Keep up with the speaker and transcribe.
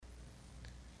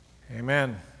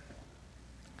Amen.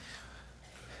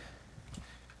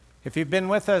 If you've been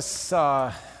with us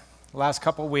last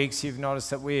couple of weeks, you've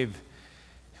noticed that we've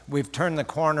turned the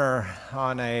corner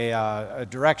on a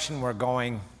direction we're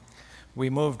going. We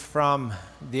moved from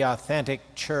the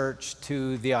authentic church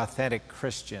to the authentic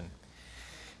Christian.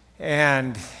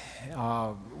 And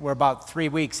we're about 3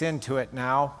 weeks into it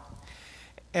now.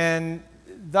 And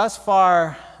thus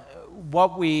far,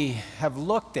 what we have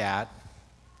looked at,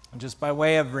 just by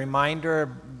way of reminder,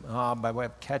 by way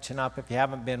of catching up if you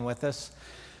haven't been with us,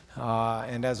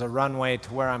 and as a runway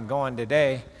to where I'm going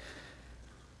today,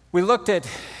 we looked at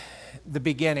the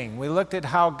beginning. We looked at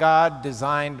how God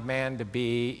designed man to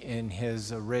be in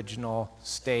his original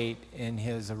state, in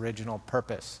his original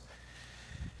purpose.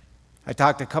 I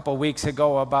talked a couple weeks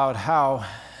ago about how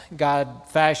God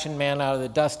fashioned man out of the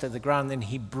dust of the ground, and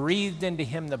he breathed into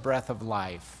him the breath of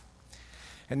life.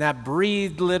 And that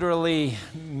breathe literally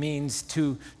means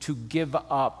to give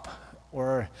up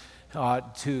or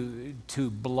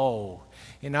to blow.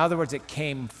 In other words, it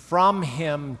came from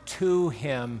him to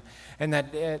him, and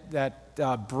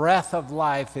that breath of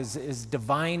life is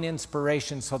divine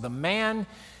inspiration. So the man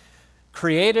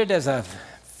created as a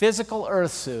physical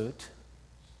earth suit,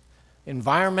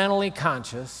 environmentally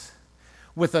conscious,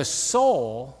 with a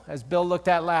soul, as Bill looked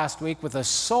at last week, with a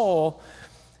soul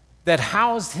that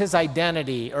housed his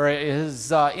identity or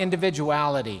his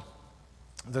individuality.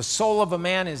 The soul of a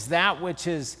man is that which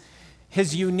is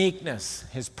his uniqueness,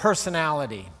 his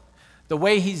personality, the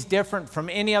way he's different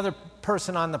from any other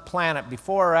person on the planet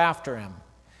before or after him.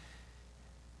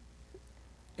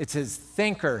 It's his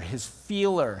thinker, his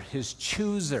feeler, his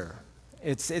chooser.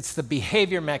 It's the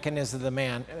behavior mechanism of the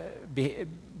man,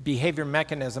 behavior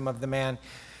mechanism of the man.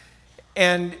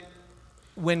 And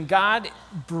when God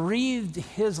breathed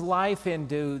his life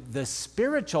into the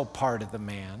spiritual part of the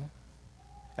man,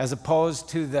 as opposed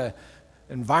to the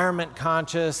environment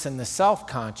conscious and the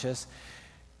self-conscious,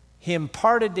 he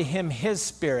imparted to him his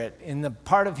spirit in the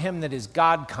part of him that is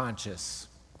God conscious.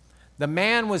 The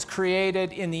man was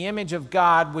created in the image of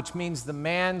God, which means the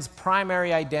man's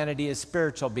primary identity is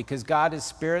spiritual, because God is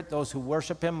spirit. Those who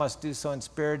worship him must do so in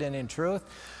spirit and in truth.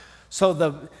 So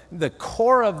the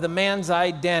core of the man's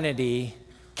identity,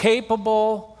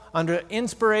 capable, under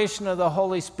inspiration of the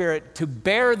Holy Spirit, to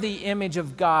bear the image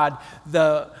of God,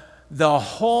 the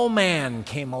whole man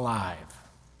came alive.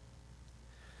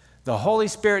 The Holy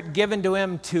Spirit given to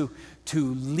him to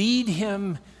lead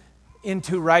him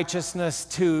into righteousness,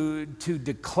 to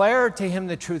declare to him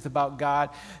the truth about God,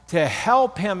 to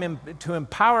help him, to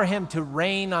empower him to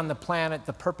reign on the planet,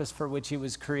 the purpose for which he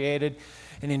was created.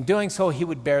 And in doing so, he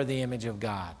would bear the image of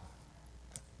God.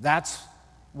 That's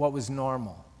what was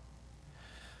normal.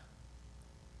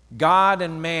 God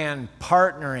and man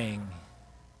partnering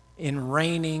in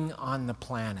reigning on the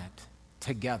planet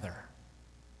together.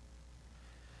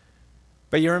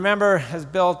 But you remember, as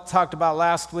Bill talked about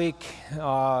last week,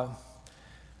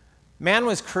 man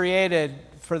was created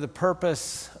for the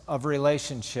purpose of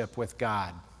relationship with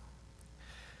God.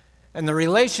 And the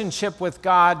relationship with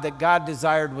God that God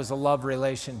desired was a love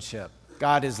relationship.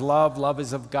 God is love, love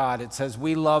is of God. It says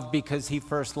we love because he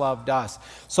first loved us.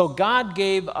 So God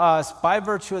gave us, by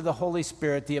virtue of the Holy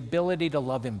Spirit, the ability to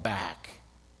love him back.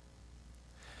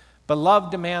 But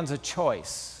love demands a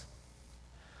choice.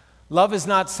 Love is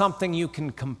not something you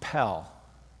can compel.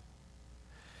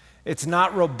 It's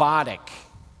not robotic.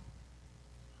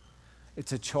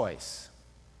 It's a choice.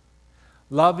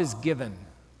 Love is given.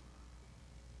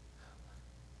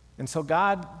 And so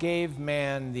God gave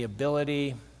man the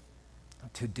ability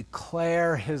to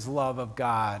declare his love of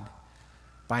God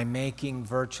by making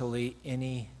virtually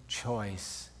any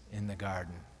choice in the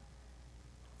garden.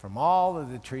 From all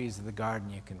of the trees of the garden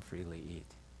you can freely eat.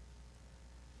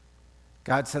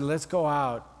 God said, let's go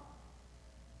out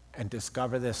and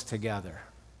discover this together.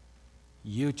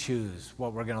 You choose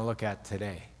what we're going to look at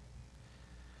today.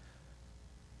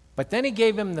 But then he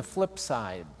gave him the flip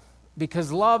side,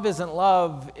 because love isn't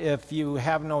love if you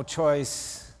have no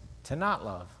choice to not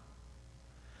love.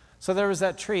 So there was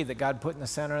that tree that God put in the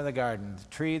center of the garden, the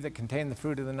tree that contained the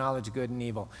fruit of the knowledge of good and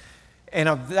evil. And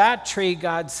of that tree,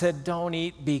 God said, don't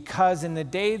eat, because in the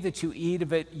day that you eat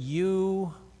of it,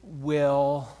 you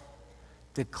will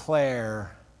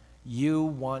declare you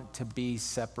want to be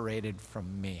separated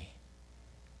from me.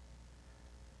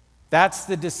 That's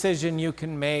the decision you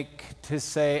can make to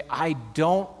say, I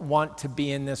don't want to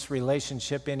be in this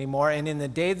relationship anymore. And in the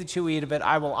day that you eat of it,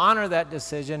 I will honor that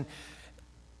decision,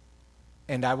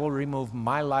 and I will remove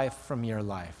my life from your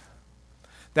life.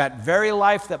 That very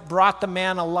life that brought the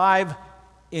man alive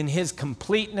in his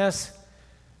completeness,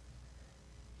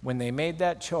 when they made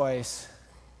that choice,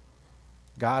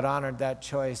 God honored that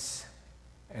choice,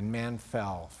 and man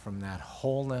fell from that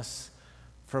wholeness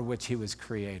for which he was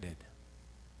created.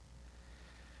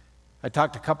 I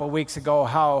talked a couple weeks ago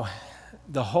how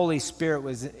the Holy Spirit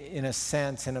was, in a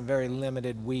sense, in a very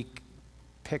limited, weak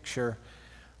picture,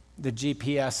 the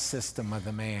GPS system of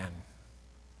the man,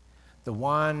 the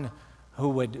one who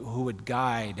would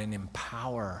guide and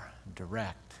empower,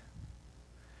 direct.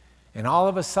 And all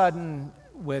of a sudden,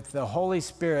 with the Holy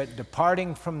Spirit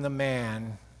departing from the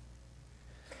man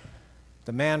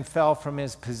fell from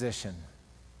his position.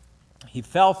 He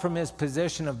fell from his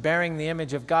position of bearing the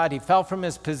image of God. He fell from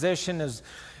his position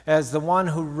as the one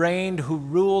who reigned, who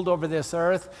ruled over this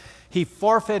earth. He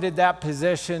forfeited that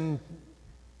position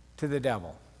to the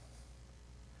devil.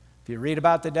 If you read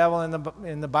about the devil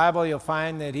in the Bible, you'll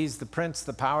find that he's the prince,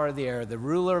 the power of the air, the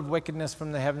ruler of wickedness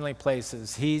from the heavenly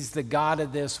places. He's the god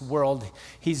of this world.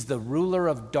 He's the ruler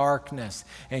of darkness,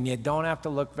 and you don't have to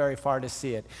look very far to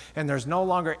see it. And there's no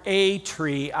longer a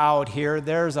tree out here.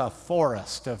 There's a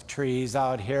forest of trees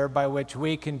out here by which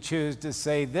we can choose to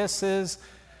say, this is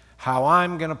how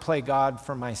I'm going to play God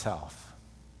for myself.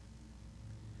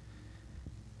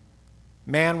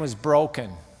 Man was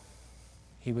broken.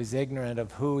 He was ignorant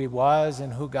of who he was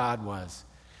and who God was.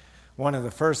 One of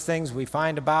the first things we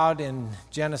find about in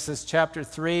Genesis chapter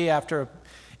 3, after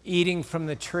eating from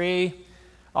the tree,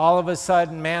 all of a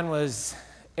sudden man was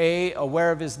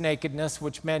aware of his nakedness,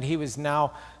 which meant he was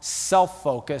now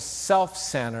self-focused,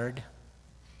 self-centered,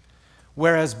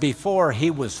 whereas before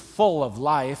he was full of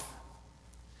life,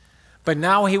 but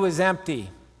now he was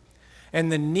empty. And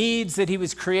the needs that he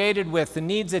was created with, the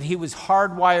needs that he was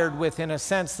hardwired with, in a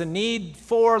sense, the need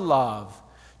for love,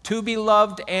 to be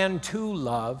loved and to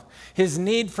love, his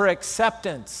need for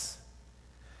acceptance,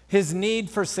 his need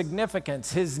for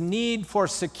significance, his need for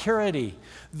security,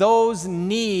 those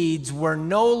needs were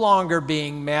no longer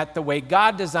being met the way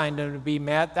God designed them to be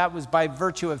met. That was by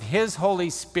virtue of his Holy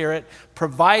Spirit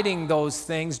providing those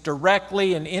things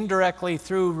directly and indirectly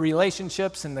through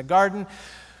relationships in the garden.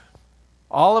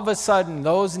 All of a sudden,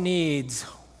 those needs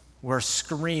were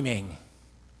screaming.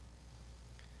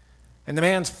 And the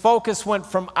man's focus went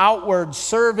from outward,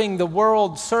 serving the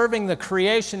world, serving the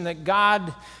creation that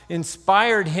God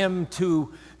inspired him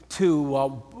to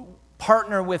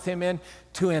partner with him in,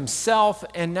 to himself.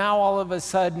 And now all of a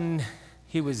sudden,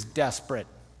 he was desperate.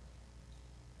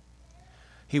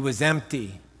 He was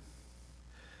empty.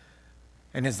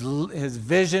 And his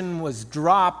vision was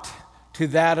dropped to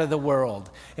that of the world,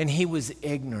 and he was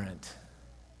ignorant.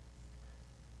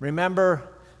 Remember,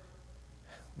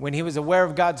 when he was aware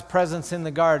of God's presence in the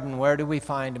garden, where do we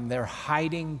find him? They're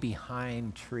hiding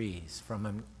behind trees from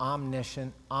an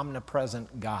omniscient,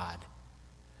 omnipresent God.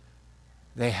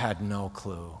 They had no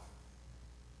clue.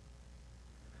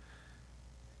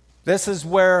 This is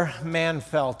where man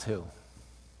fell to,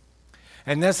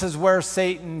 and this is where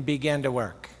Satan began to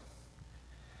work.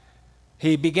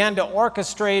 He began to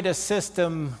orchestrate a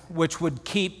system which would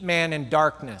keep man in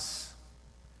darkness,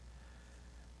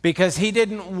 because he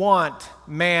didn't want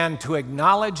man to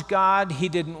acknowledge God. He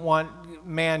didn't want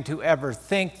man to ever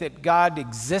think that God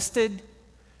existed.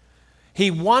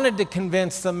 He wanted to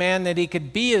convince the man that he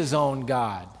could be his own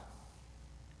God.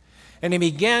 And he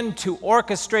began to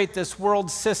orchestrate this world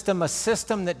system, a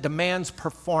system that demands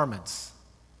performance.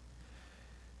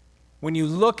 When you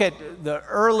look at the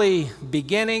early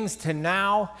beginnings to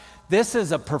now, this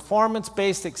is a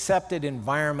performance-based accepted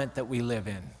environment that we live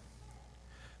in.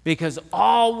 Because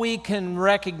all we can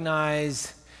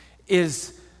recognize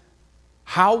is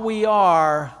how we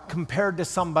are compared to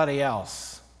somebody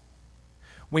else.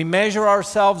 We measure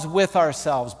ourselves with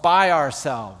ourselves, by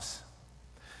ourselves.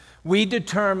 We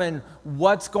determine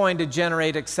what's going to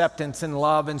generate acceptance and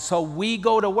love, and so we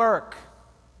go to work.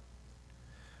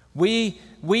 We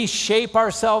shape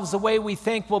ourselves the way we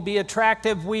think will be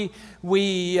attractive. We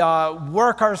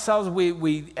work ourselves.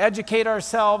 We educate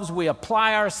ourselves. We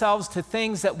apply ourselves to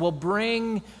things that will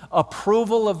bring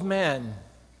approval of men.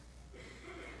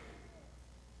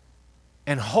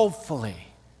 And hopefully,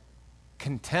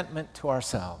 contentment to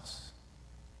ourselves.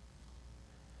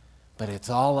 But it's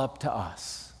all up to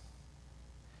us.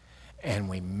 And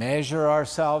we measure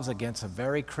ourselves against a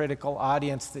very critical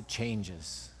audience that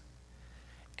changes.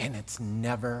 And it's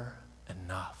never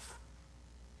enough.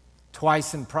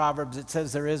 Twice in Proverbs it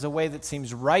says there is a way that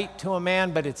seems right to a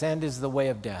man, but its end is the way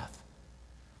of death.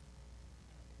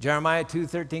 Jeremiah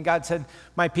 2:13, God said,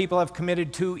 my people have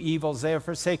committed two evils. They have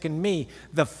forsaken me,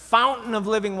 the fountain of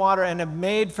living water, and have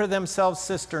made for themselves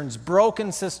cisterns,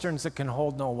 broken cisterns that can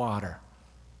hold no water.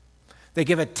 They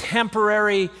give a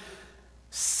temporary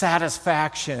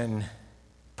satisfaction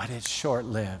but it's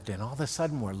short-lived, and all of a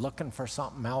sudden we're looking for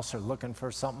something else or looking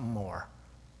for something more.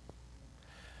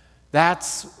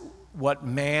 That's what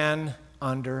man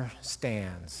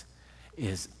understands,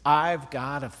 is I've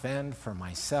got to fend for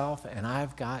myself, and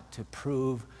I've got to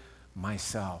prove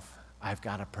myself. I've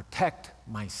got to protect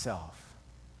myself.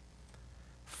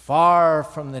 Far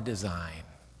from the design.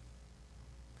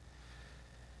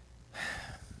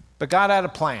 But God had a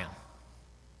plan.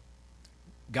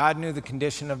 God knew the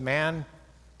condition of man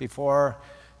before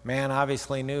man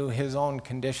obviously knew his own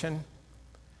condition.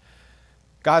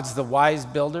 God's the wise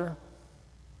builder.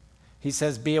 He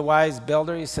says, be a wise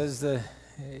builder. He says the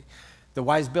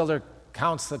wise builder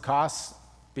counts the costs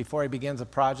before he begins a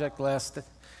project, lest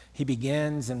he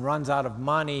begins and runs out of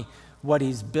money. What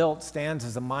he's built stands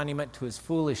as a monument to his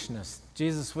foolishness.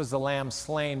 Jesus was the lamb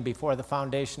slain before the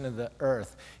foundation of the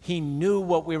earth. He knew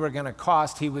what we were going to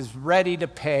cost. He was ready to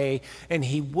pay, and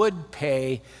he would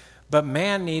pay, but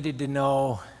man needed to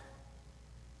know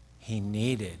he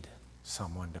needed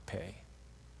someone to pay.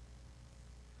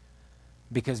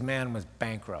 Because man was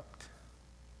bankrupt.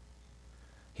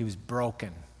 He was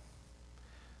broken.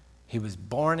 He was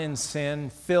born in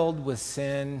sin, filled with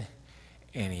sin,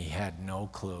 and he had no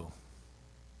clue.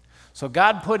 So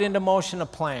God put into motion a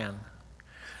plan,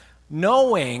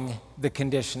 knowing the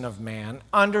condition of man,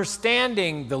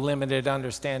 understanding the limited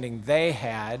understanding they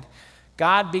had.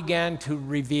 God began to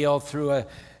reveal through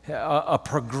a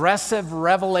progressive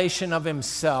revelation of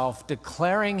himself,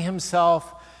 declaring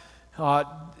himself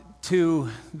to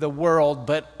the world,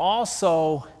 but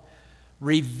also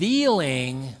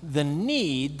revealing the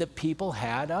need that people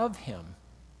had of him.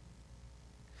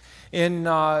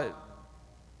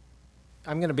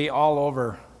 I'm going to be all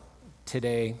over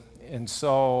today, and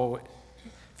so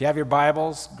if you have your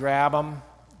Bibles, grab them,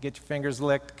 get your fingers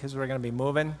licked, because we're going to be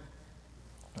moving.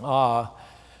 I'll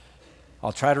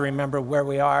try to remember where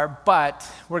we are, but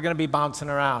we're going to be bouncing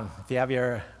around. If you have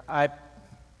your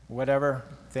whatever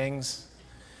things,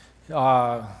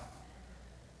 get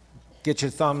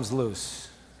your thumbs loose.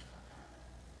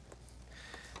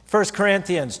 1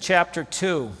 Corinthians chapter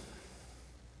 2.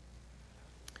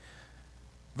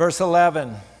 Verse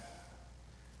 11,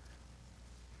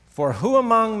 for who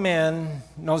among men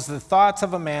knows the thoughts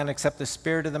of a man except the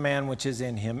spirit of the man which is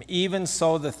in him? Even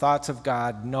so the thoughts of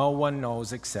God no one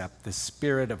knows except the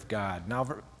Spirit of God.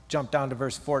 Now jump down to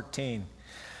verse 14.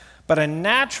 But a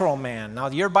natural man, now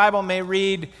your Bible may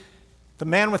read the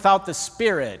man without the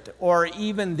Spirit, or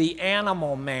even the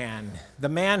animal man, the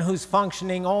man who's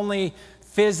functioning only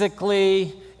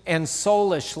physically and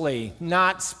soulishly,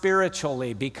 not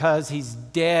spiritually, because he's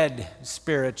dead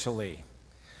spiritually.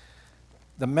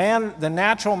 The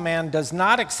natural man does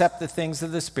not accept the things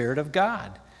of the Spirit of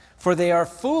God, for they are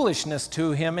foolishness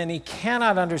to him, and he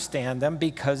cannot understand them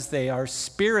because they are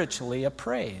spiritually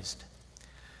appraised.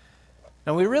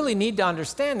 Now, we really need to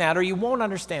understand that, or you won't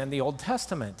understand the Old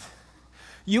Testament.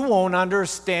 You won't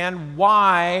understand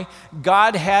why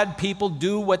God had people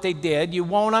do what they did. You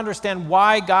won't understand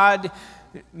why God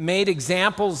made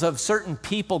examples of certain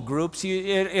people groups.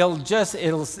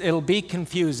 It'll be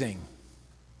confusing.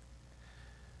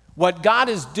 What God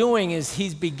is doing is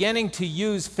he's beginning to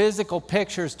use physical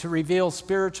pictures to reveal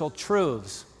spiritual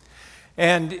truths.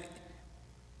 And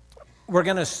we're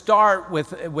going to start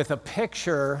with a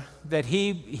picture that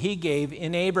he gave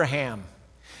in Abraham.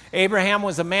 Abraham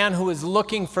was a man who was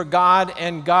looking for God,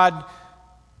 and God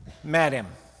met him.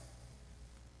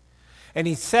 And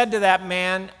he said to that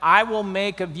man, I will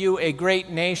make of you a great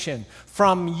nation.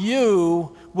 From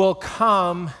you will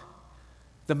come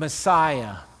the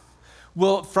Messiah.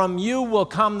 From you will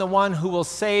come the one who will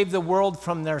save the world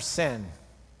from their sin.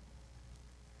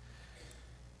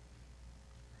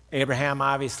 Abraham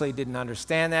obviously didn't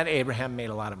understand that. Abraham made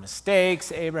a lot of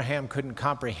mistakes. Abraham couldn't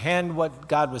comprehend what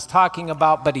God was talking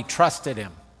about, but he trusted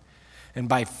him. And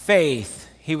by faith,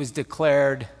 he was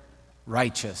declared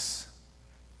righteous.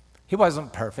 He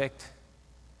wasn't perfect.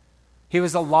 He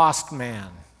was a lost man,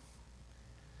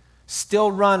 still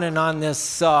running on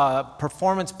this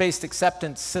performance-based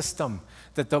acceptance system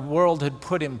that the world had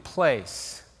put in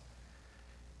place,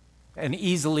 and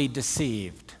easily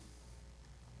deceived.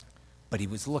 But he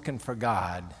was looking for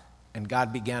God, and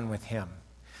God began with him.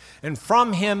 And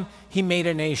from him, he made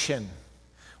a nation.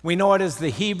 We know it as the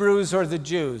Hebrews or the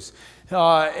Jews.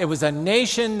 It was a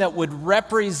nation that would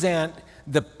represent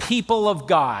the people of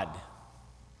God.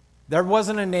 There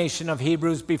wasn't a nation of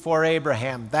Hebrews before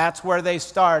Abraham. That's where they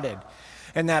started.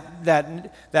 And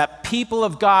that people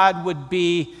of God would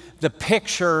be the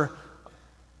picture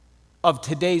of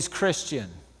today's Christian,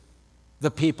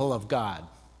 the people of God.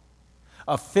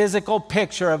 A physical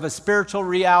picture of a spiritual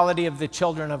reality of the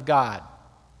children of God.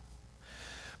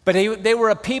 But they were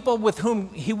a people with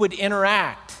whom he would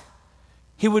interact.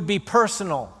 He would be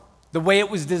personal, the way it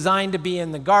was designed to be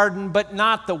in the garden, but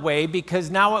not the way, because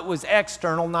now it was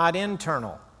external, not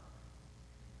internal.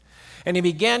 And he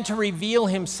began to reveal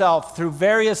himself through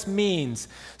various means,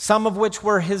 some of which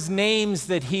were his names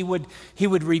that he would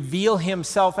reveal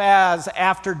himself as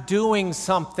after doing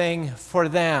something for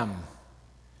them.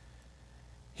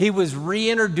 He was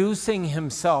reintroducing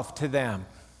himself to them.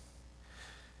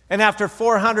 And after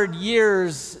 400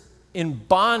 years in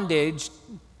bondage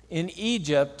in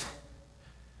Egypt,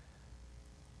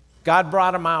 God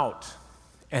brought him out,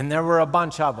 and there were a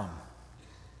bunch of them.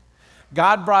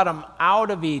 God brought him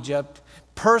out of Egypt,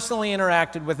 personally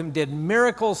interacted with him, did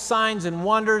miracles, signs, and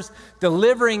wonders,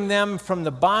 delivering them from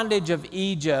the bondage of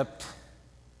Egypt.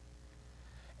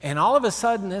 And all of a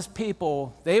sudden, this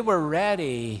people, they were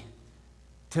ready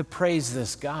to praise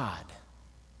this God.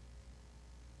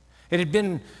 It had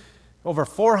been over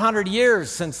 400 years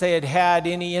since they had had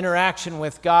any interaction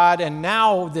with God, and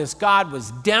now this God was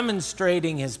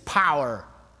demonstrating his power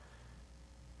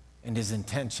and his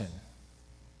intention.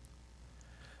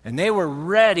 And they were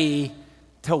ready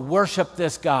to worship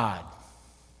this God,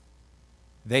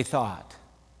 they thought.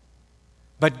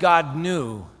 But God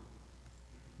knew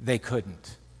they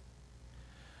couldn't.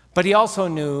 But he also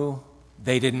knew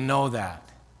they didn't know that.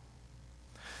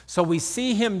 So we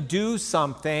see him do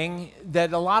something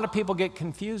that a lot of people get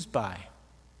confused by.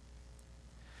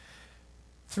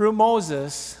 Through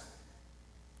Moses,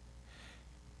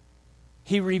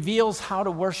 he reveals how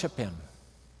to worship him.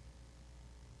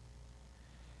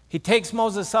 He takes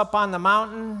Moses up on the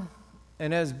mountain,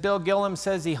 and as Bill Gillum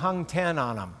says, he hung 10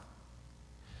 on him.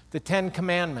 The 10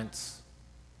 Commandments.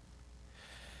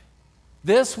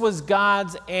 This was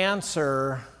God's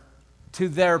answer to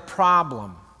their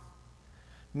problem.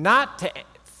 Not to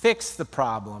fix the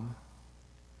problem,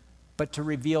 but to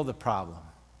reveal the problem.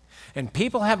 And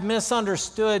people have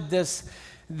misunderstood this,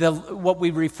 what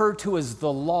we refer to as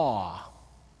the law.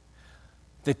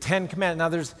 The 10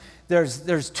 Commandments. Now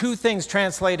there's two things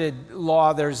translated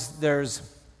law. There's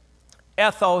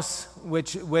ethos,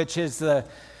 which is they're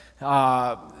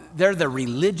the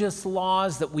religious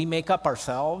laws that we make up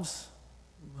ourselves.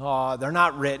 They're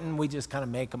not written, we just kind of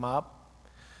make them up,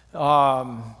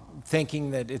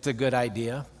 thinking that it's a good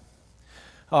idea.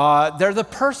 They're the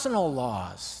personal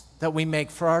laws that we make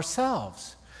for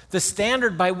ourselves. The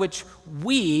standard by which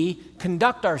we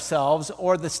conduct ourselves,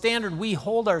 or the standard we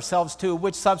hold ourselves to,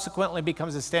 which subsequently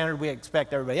becomes a standard we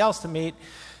expect everybody else to meet,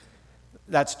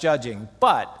 that's judging.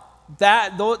 But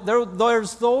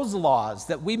there's those laws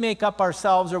that we make up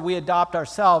ourselves or we adopt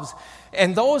ourselves,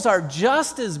 and those are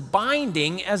just as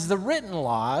binding as the written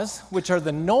laws, which are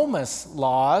the Nomos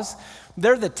laws.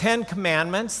 They're the 10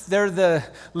 Commandments. They're the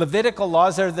Levitical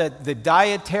laws. They're the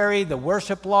dietary, the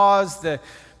worship laws, the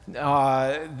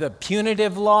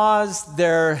punitive laws.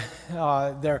 They're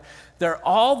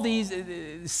all these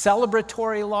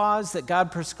celebratory laws that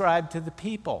God prescribed to the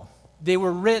people. They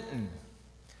were written.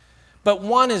 But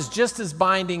one is just as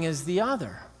binding as the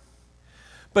other.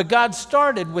 But God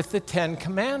started with the 10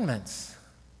 Commandments.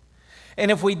 And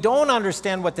if we don't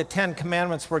understand what the 10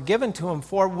 Commandments were given to him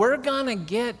for, we're going to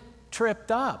get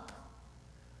tripped up.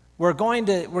 We're going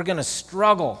to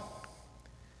struggle.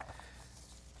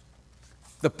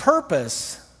 The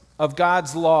purpose of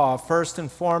God's law, first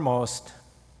and foremost,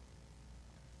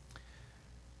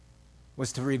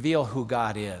 was to reveal who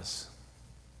God is.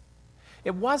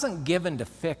 It wasn't given to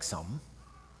fix them.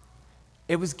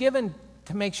 It was given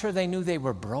to make sure they knew they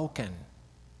were broken.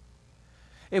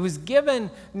 It was given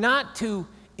not to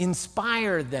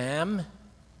inspire them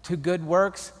to good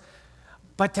works,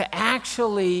 but to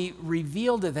actually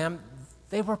reveal to them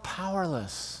they were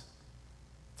powerless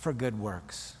for good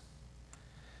works.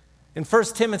 In 1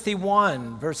 Timothy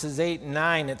 1, verses 8 and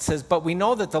 9, it says, "But we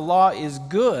know that the law is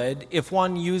good if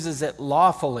one uses it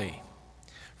lawfully,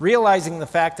 realizing the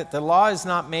fact that the law is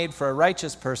not made for a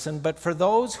righteous person, but for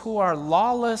those who are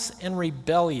lawless and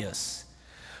rebellious,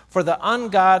 for the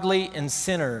ungodly and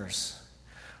sinners,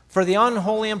 for the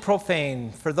unholy and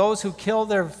profane, for those who kill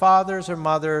their fathers or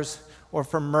mothers, or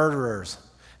for murderers."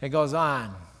 It goes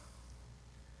on.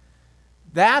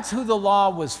 That's who the law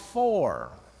was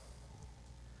for.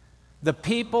 The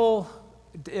people,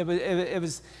 it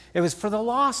was for the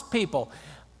lost people,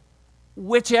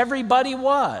 which everybody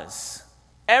was.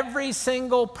 Every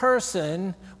single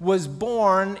person was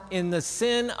born in the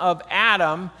sin of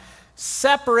Adam,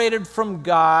 separated from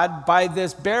God by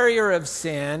this barrier of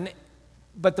sin.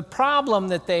 But the problem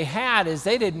that they had is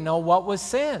they didn't know what was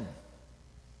sin.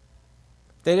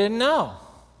 They didn't know.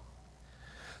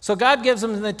 So God gives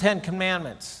them the 10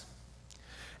 Commandments.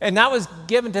 And that was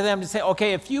given to them to say,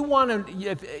 okay, if you want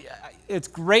to, it's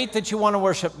great that you want to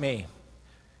worship me.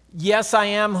 Yes, I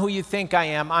am who you think I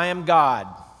am. I am God.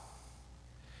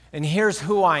 And here's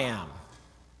who I am.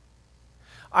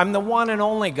 I'm the one and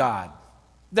only God.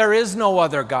 There is no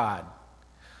other God.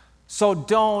 So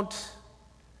don't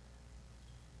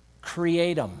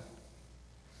create them.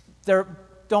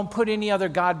 Don't put any other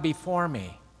God before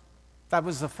me. That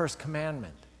was the first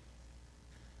commandment.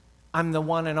 I'm the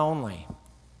one and only.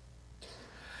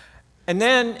 And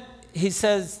then he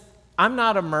says, I'm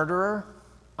not a murderer.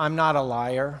 I'm not a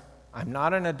liar. I'm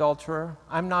not an adulterer.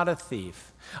 I'm not a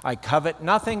thief. I covet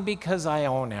nothing because I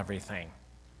own everything.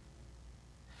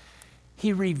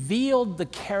 He revealed the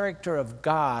character of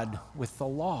God with the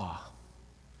law.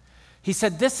 He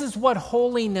said, this is what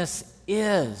holiness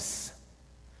is.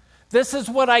 This is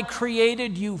what I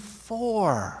created you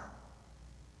for.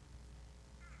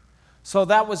 So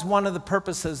that was one of the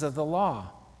purposes of the law,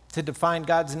 to define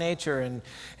God's nature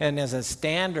and as a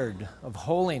standard of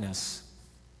holiness.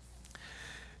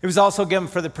 It was also given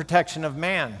for the protection of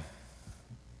man.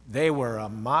 They were a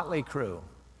motley crew.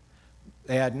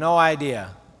 They had no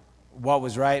idea what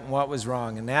was right and what was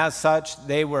wrong. And as such,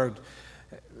 they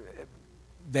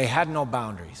had no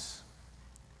boundaries.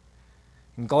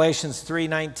 In Galatians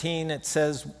 3:19, it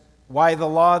says, why the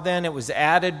law then? It was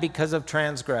added because of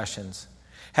transgressions,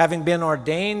 having been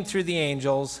ordained through the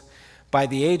angels by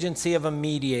the agency of a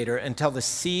mediator until the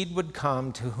seed would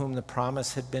come to whom the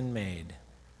promise had been made.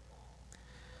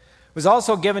 It was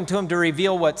also given to him to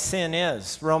reveal what sin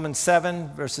is. Romans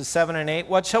 7, verses 7 and 8.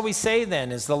 What shall we say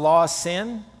then? Is the law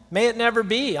sin? May it never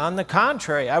be. On the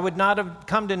contrary, I would not have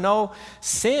come to know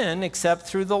sin except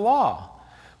through the law.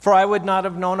 For I would not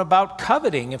have known about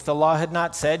coveting if the law had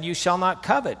not said, you shall not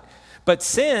covet. But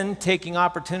sin, taking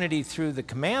opportunity through the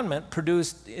commandment,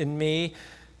 produced in me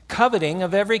coveting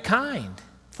of every kind.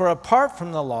 For apart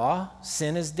from the law,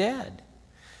 sin is dead.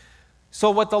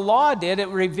 So what the law did, it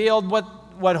revealed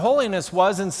what holiness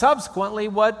was, and subsequently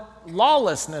what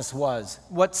lawlessness was,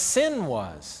 what sin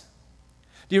was.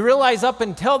 Do you realize up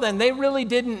until then, they really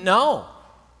didn't know.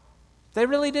 They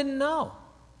really didn't know.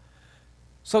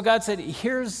 So God said,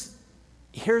 here's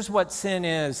what sin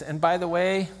is. And by the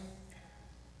way,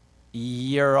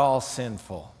 you're all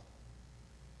sinful.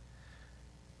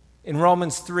 In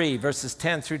Romans 3, verses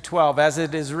 10 through 12, as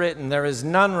it is written, there is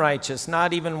none righteous,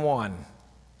 not even one.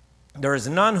 There is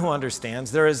none who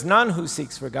understands. There is none who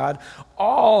seeks for God.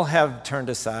 All have turned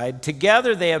aside.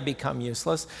 Together they have become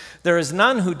useless. There is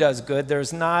none who does good. There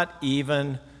is not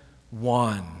even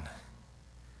one.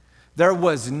 There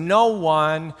was no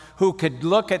one who could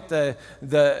look at the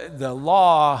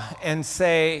law and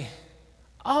say,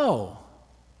 oh,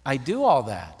 I do all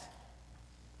that.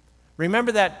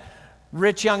 Remember that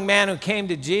rich young man who came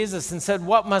to Jesus and said,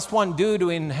 what must one do to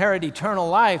inherit eternal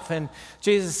life? And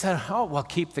Jesus said, oh, well,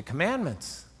 keep the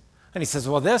commandments. And he says,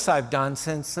 well, this I've done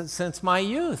since my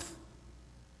youth.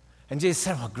 And Jesus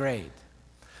said, well, great.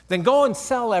 Then go and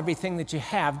sell everything that you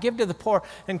have, give to the poor,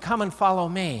 and come and follow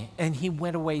me. And he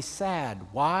went away sad.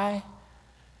 Why?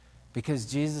 Because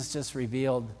Jesus just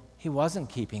revealed he wasn't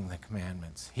keeping the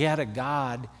commandments. He had a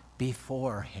God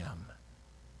before him,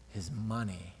 his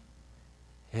money,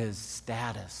 his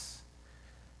status.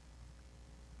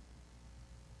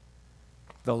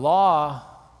 The law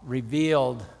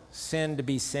revealed sin to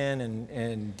be sin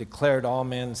and declared all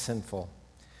men sinful.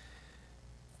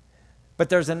 But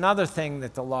there's another thing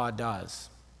that the law does.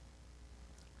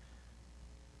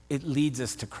 It leads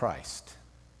us to Christ.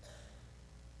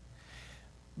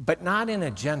 But not in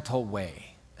a gentle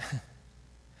way.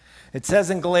 It says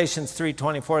in Galatians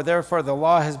 3:24, therefore the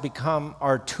law has become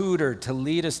our tutor to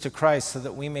lead us to Christ so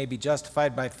that we may be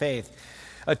justified by faith.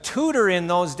 A tutor in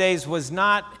those days was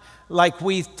not like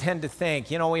we tend to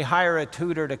think. You know, we hire a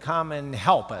tutor to come and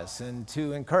help us and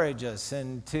to encourage us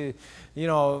and to,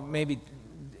 maybe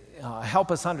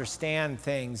help us understand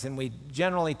things. And we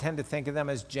generally tend to think of them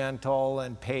as gentle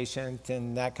and patient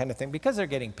and that kind of thing because they're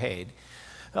getting paid.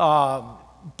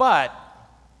 But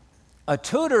a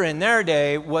tutor in their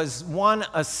day was one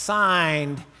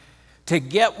assigned to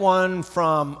get one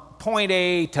from point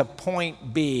A to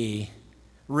point B,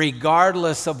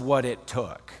 regardless of what it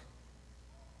took.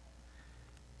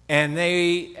 And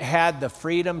they had the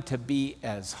freedom to be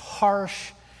as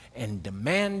harsh and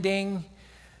demanding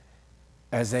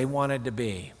as they wanted to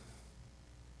be.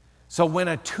 So when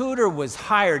a tutor was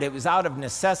hired, it was out of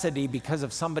necessity because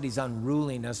of somebody's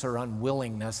unruliness or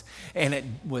unwillingness, and it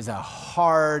was a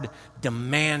hard,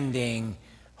 demanding,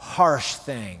 harsh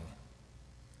thing.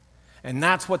 And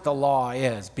that's what the law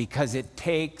is, because it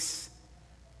takes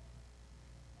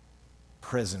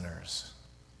prisoners.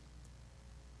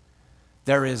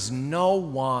 There is no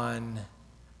one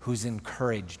who's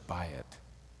encouraged by it,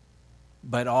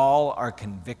 but all are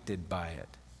convicted by it.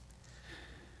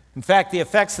 In fact, the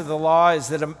effects of the law is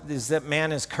that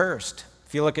man is cursed.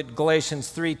 If you look at Galatians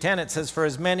 3:10, it says, "For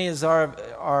as many as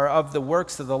are of the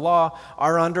works of the law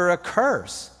are under a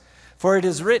curse. For it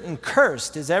is written,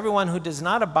 'Cursed is everyone who does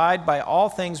not abide by all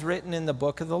things written in the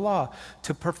book of the law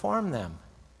to perform them.'"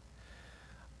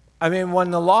 I mean,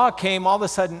 when the law came, all of a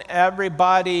sudden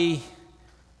everybody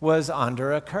was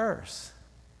under a curse.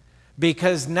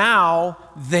 Because now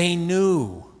they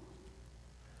knew.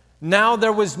 Now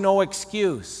there was no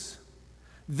excuse.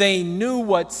 They knew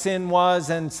what sin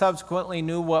was and subsequently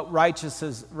knew what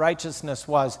righteousness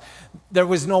was. There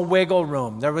was no wiggle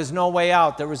room. There was no way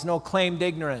out. There was no claimed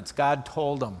ignorance. God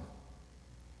told them.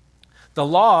 The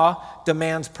law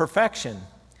demands perfection.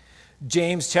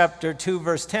 James chapter 2,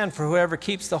 verse 10, "For whoever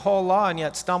keeps the whole law and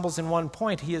yet stumbles in one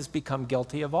point, he has become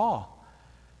guilty of all."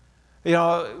 You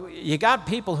know, you got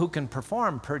people who can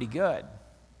perform pretty good.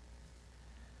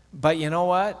 But you know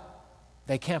what?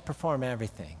 They can't perform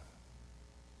everything.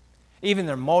 Even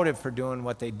their motive for doing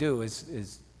what they do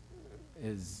is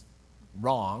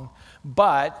wrong.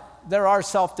 But there are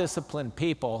self-disciplined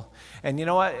people. And you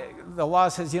know what? The law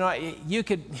says, you know, you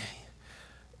could,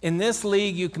 in this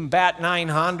league, you can bat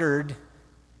 900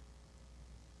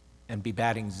 and be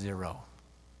batting 0.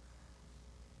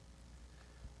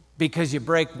 Because you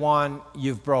break one,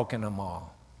 you've broken them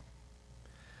all.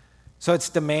 So it's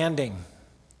demanding.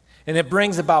 And it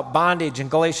brings about bondage. In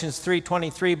Galatians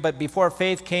 3:23, "But before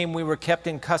faith came, we were kept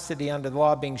in custody under the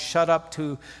law, being shut up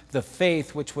to the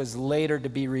faith which was later to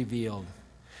be revealed."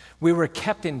 We were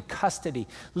kept in custody.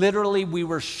 Literally, we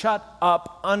were shut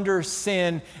up under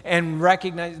sin and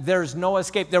recognized there's no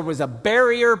escape. There was a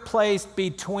barrier placed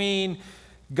between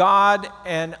God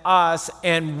and us,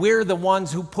 and we're the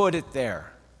ones who put it there.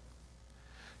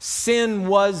 Sin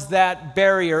was that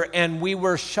barrier, and we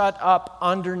were shut up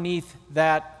underneath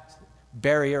that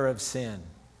barrier of sin,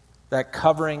 that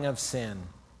covering of sin.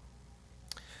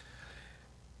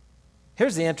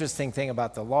 Here's the interesting thing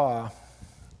about the law.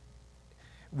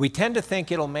 We tend to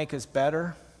think it'll make us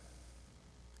better,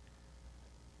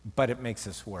 but it makes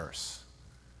us worse.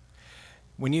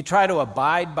 When you try to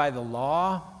abide by the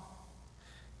law,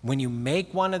 when you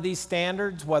make one of these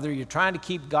standards, whether you're trying to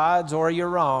keep God's or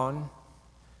your own,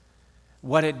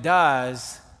 what it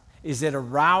does is it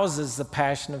arouses the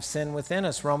passion of sin within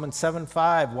us. Romans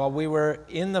 7:5, "While we were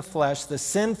in the flesh, the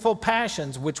sinful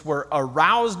passions which were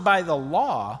aroused by the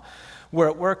law were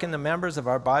at work in the members of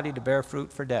our body to bear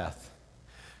fruit for death."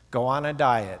 Go on a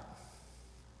diet,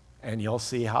 and you'll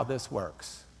see how this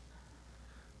works.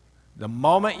 The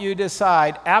moment you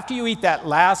decide, after you eat that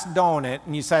last donut,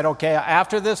 and you decide, okay,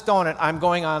 after this donut, I'm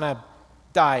going on a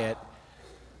diet,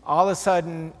 all of a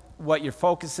sudden, what your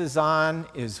focus is on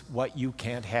is what you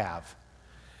can't have.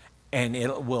 And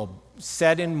it will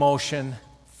set in motion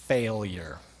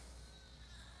failure.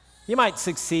 You might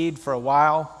succeed for a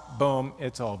while, boom,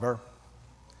 it's over.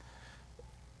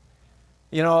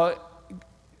 You know,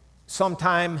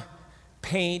 sometime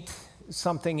paint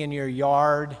something in your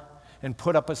yard and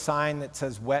put up a sign that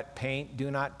says wet paint, do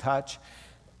not touch.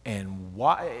 And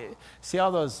see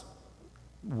all those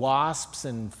wasps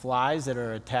and flies that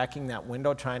are attacking that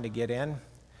window trying to get in?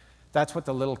 That's what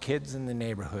the little kids in the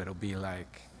neighborhood will be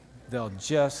like. They'll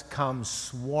just come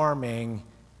swarming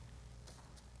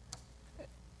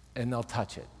and they'll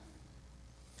touch it.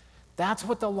 That's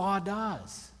what the law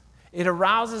does. It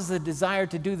arouses the desire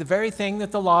to do the very thing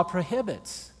that the law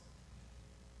prohibits.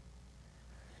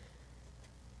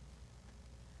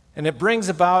 And it brings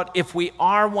about, if we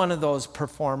are one of those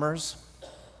performers,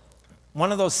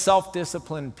 one of those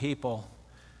self-disciplined people,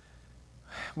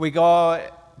 we go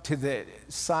to the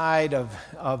side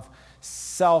of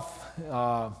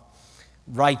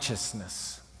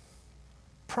self-righteousness,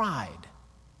 pride.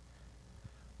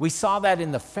 We saw that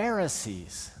in the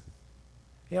Pharisees.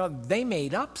 You know, they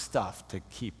made up stuff to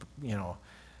keep. They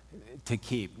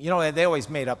always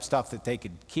made up stuff that they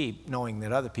could keep, knowing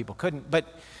that other people couldn't. But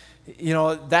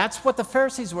that's what the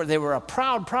Pharisees were. They were a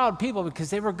proud people because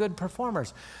they were good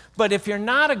performers. But if you're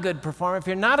not a good performer, if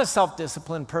you're not a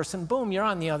self-disciplined person, boom, you're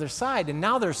on the other side. And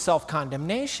now there's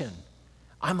self-condemnation.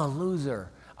 I'm a loser.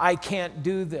 I can't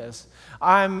do this.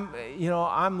 I'm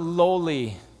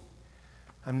lowly.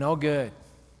 I'm no good.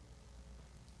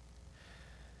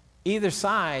 Either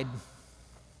side,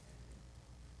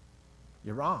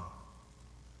 you're wrong.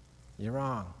 You're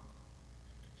wrong.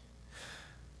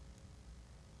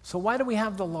 So why do we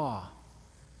have the law?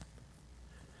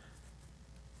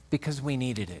 Because we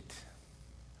needed it.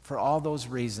 For all those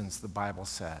reasons, the Bible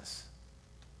says.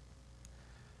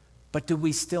 But do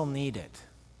we still need it?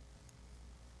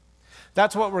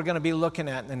 That's what we're going to be looking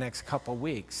at in the next couple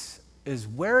weeks, is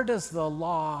where does the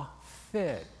law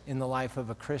fit in the life of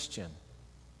a Christian?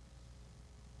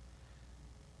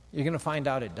 You're going to find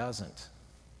out it doesn't.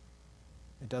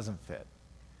 It doesn't fit.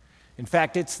 In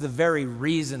fact, it's the very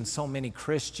reason so many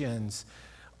Christians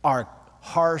are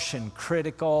harsh and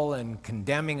critical and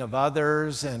condemning of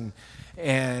others and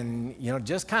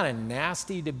just kind of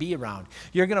nasty to be around.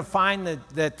 You're going to find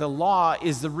that the law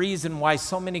is the reason why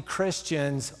so many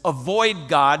Christians avoid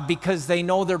God, because they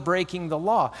know they're breaking the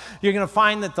law. You're going to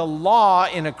find that the law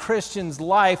in a Christian's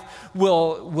life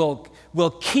will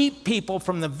keep people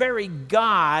from the very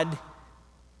God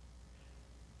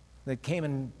that came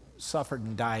and suffered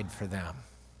and died for them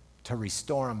to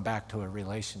restore them back to a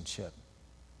relationship.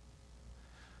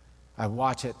 I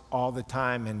watch it all the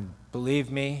time, and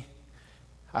believe me,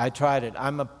 I tried it.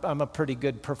 I'm a pretty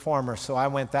good performer, so I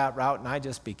went that route, and I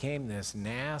just became this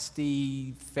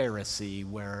nasty Pharisee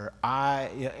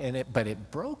but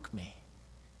it broke me.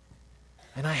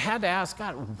 And I had to ask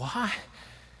God, why?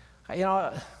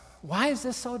 Why is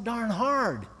this so darn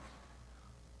hard?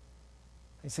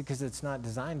 He said, because it's not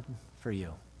designed for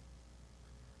you.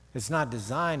 It's not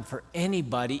designed for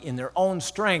anybody in their own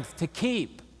strength to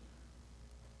keep.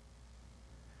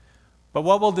 But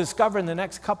what we'll discover in the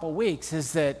next couple weeks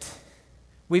is that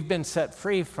we've been set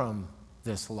free from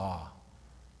this law,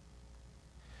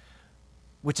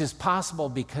 which is possible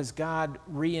because God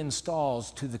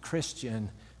reinstalls to the Christian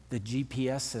the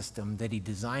GPS system that he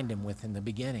designed him with in the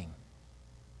beginning.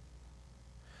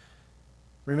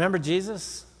 Remember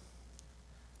Jesus?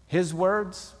 His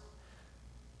words?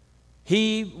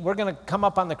 We're going to come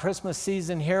up on the Christmas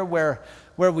season here where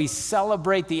we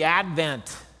celebrate the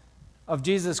advent of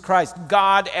Jesus Christ,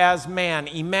 God as man,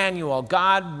 Emmanuel,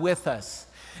 God with us.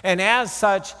 And as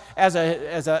such, as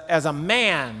a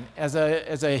man, as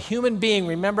a human being,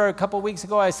 remember a couple weeks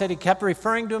ago I said he kept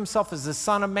referring to himself as the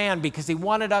Son of Man because he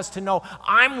wanted us to know,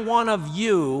 I'm one of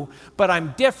you, but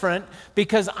I'm different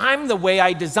because I'm the way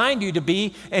I designed you to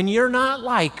be, and you're not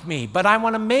like me, but I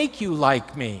want to make you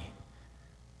like me.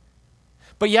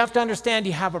 But you have to understand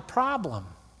you have a problem.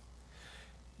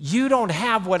 You don't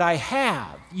have what I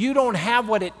have. You don't have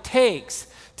what it takes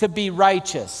to be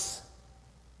righteous.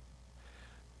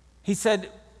 He said,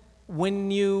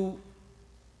 when you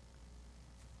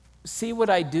see what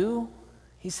I do,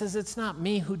 he says, it's not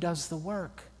me who does the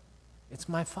work. It's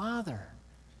my Father.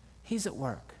 He's at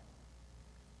work.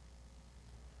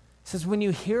 He says, when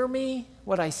you hear me,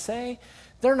 what I say,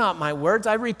 they're not my words.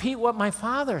 I repeat what my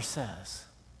Father says.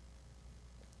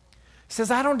 He says,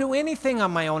 I don't do anything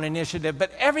on my own initiative,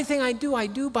 but everything I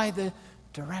do by the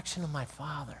direction of my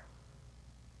Father.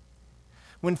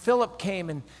 When Philip came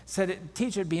and said,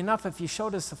 Teacher, it'd be enough if you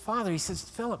showed us the Father, he says,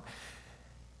 Philip,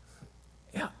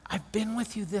 I've been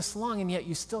with you this long, and yet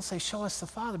you still say, show us the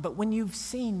Father. But when you've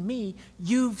seen me,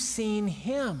 you've seen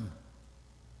him.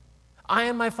 I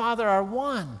and my Father are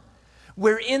one.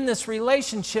 We're in this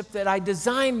relationship that I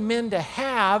designed men to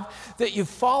have that you've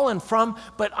fallen from,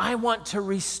 but I want to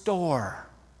restore.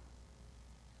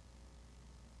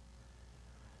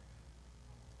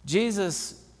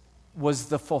 Jesus was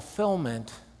the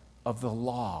fulfillment of the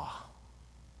law.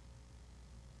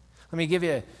 Let me give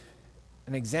you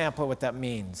an example of what that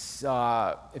means.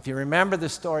 If you remember the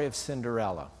story of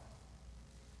Cinderella,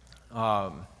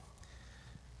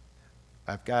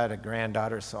 I've got a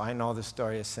granddaughter, so I know the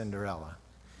story of Cinderella.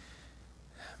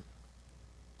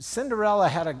 Cinderella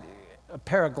had a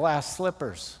pair of glass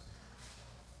slippers,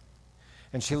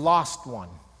 and she lost one.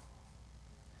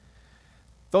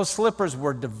 Those slippers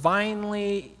were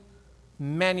divinely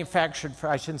manufactured for,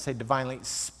 I shouldn't say divinely,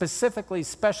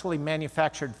 specially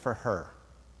manufactured for her.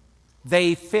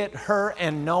 They fit her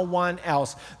and no one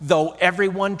else, though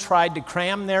everyone tried to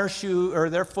cram their shoe or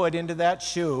their foot into that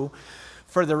shoe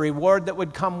for the reward that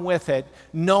would come with it.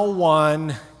 No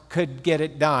one could get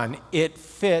it done. It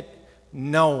fit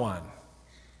no one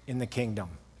in the kingdom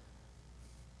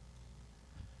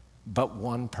but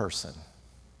one person.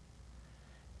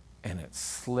 And it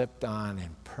slipped on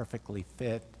and perfectly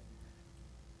fit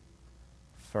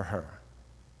for her.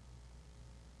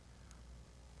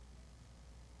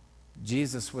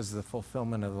 Jesus was the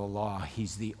fulfillment of the law.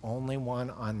 He's the only one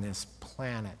on this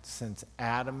planet since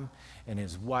Adam and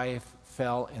his wife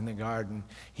fell in the garden.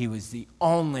 He was the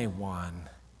only one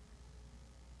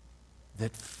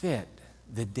that fit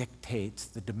the dictates,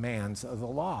 the demands of the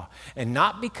law. And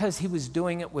not because he was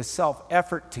doing it with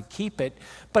self-effort to keep it,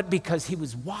 but because he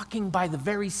was walking by the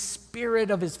very Spirit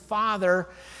of his Father,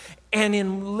 and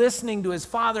in listening to his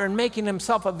Father and making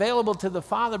himself available to the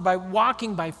Father by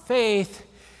walking by faith,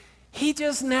 He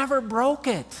just never broke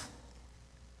it.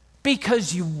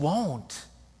 Because you won't.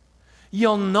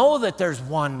 You'll know that there's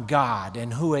one God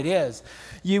and who it is.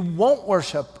 You won't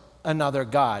worship another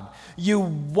God. You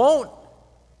won't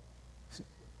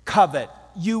covet.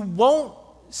 You won't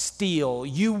steal.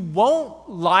 You won't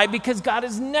lie, because God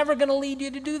is never going to lead you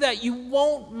to do that. You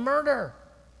won't murder.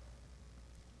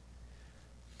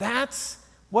 That's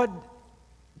what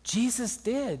Jesus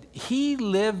did. He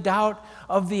lived out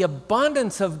of the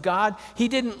abundance of God. He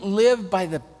didn't live by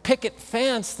the picket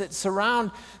fence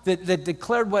that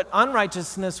declared what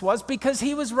unrighteousness was, because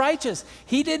he was righteous.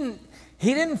 He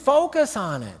didn't focus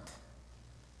on it,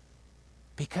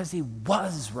 because he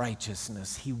was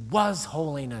righteousness. He was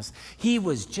holiness. He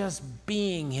was just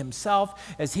being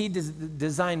himself as he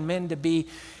designed men to be.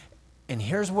 And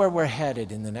here's where we're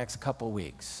headed in the next couple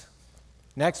weeks.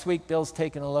 Next week, Bill's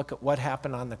taking a look at what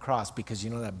happened on the cross, because you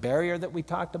know that barrier that we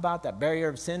talked about, that barrier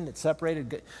of sin that separated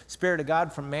the Spirit of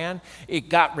God from man, it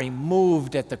got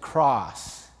removed at the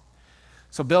cross.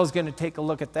 So Bill's going to take a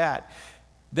look at that.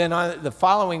 Then on the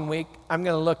following week, I'm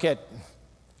going to look at,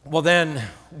 well then,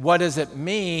 what does it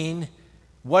mean?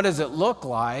 What does it look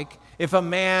like if a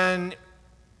man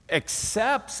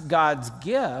accepts God's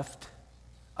gift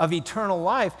of eternal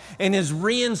life and is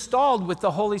reinstalled with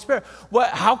the Holy Spirit?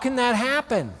 How can that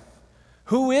happen?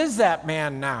 Who is that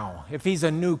man now if he's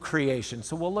a new creation?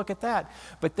 So we'll look at that.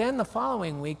 But then the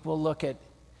following week we'll look at,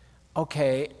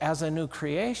 okay, as a new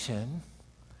creation,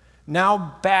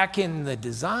 now back in the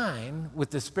design with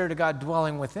the Spirit of God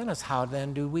dwelling within us, how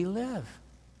then do we live?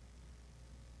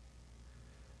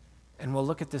 And we'll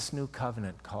look at this new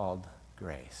covenant called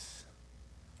grace.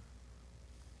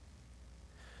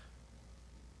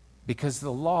 Because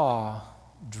the law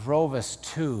drove us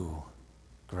to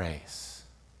grace.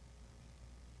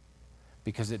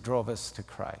 Because it drove us to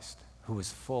Christ, who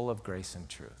is full of grace and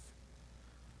truth.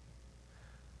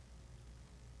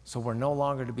 So we're no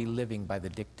longer to be living by the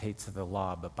dictates of the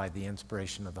law, but by the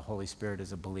inspiration of the Holy Spirit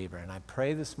as a believer. And I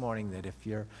pray this morning that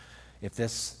if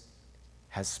this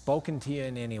has spoken to you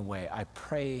in any way, I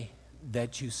pray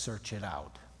that you search it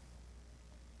out.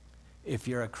 If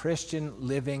you're a Christian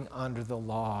living under the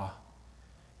law,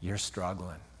 you're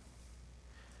struggling.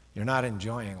 You're not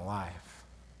enjoying life.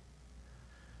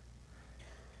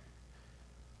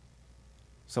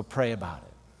 So pray about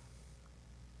it.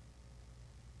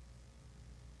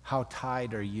 How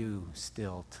tied are you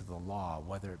still to the law,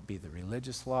 whether it be the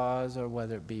religious laws or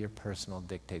whether it be your personal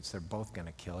dictates? They're both going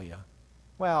to kill you.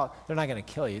 Well, they're not going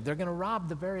to kill you. They're going to rob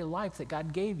the very life that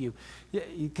God gave you,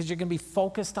 because you're going to be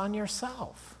focused on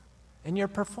yourself and your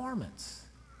performance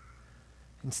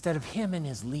instead of him and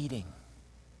his leading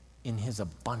in his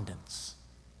abundance.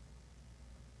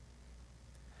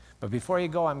 But before you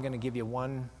go, I'm going to give you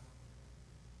one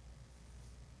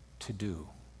to do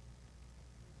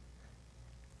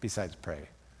besides pray.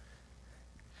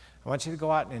 I want you to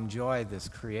go out and enjoy this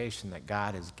creation that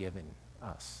God has given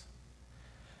us.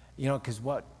 You know, because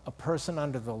what a person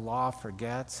under the law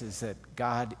forgets is that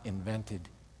God invented,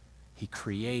 he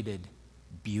created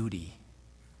beauty.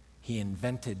 He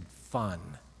invented fun.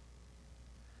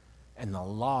 And the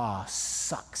law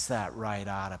sucks that right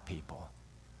out of people.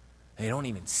 They don't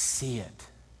even see it.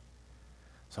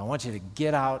 So I want you to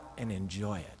get out and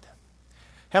enjoy it.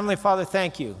 Heavenly Father,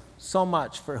 thank you so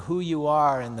much for who you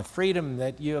are and the freedom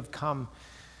that you have come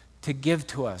to give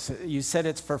to us. You said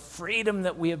it's for freedom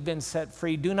that we have been set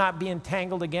free. Do not be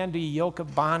entangled again to a yoke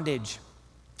of bondage.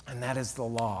 And that is the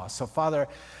law. So, Father,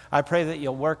 I pray that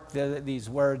you'll work these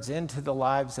words into the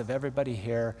lives of everybody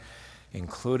here,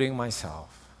 including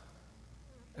myself.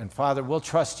 And, Father, we'll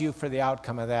trust you for the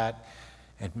outcome of that.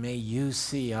 And may you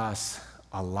see us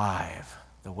alive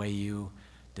the way you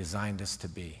designed us to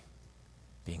be,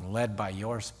 being led by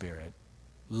your Spirit,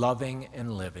 loving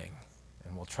and living.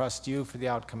 And we'll trust you for the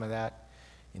outcome of that.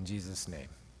 In Jesus' name,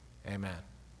 amen.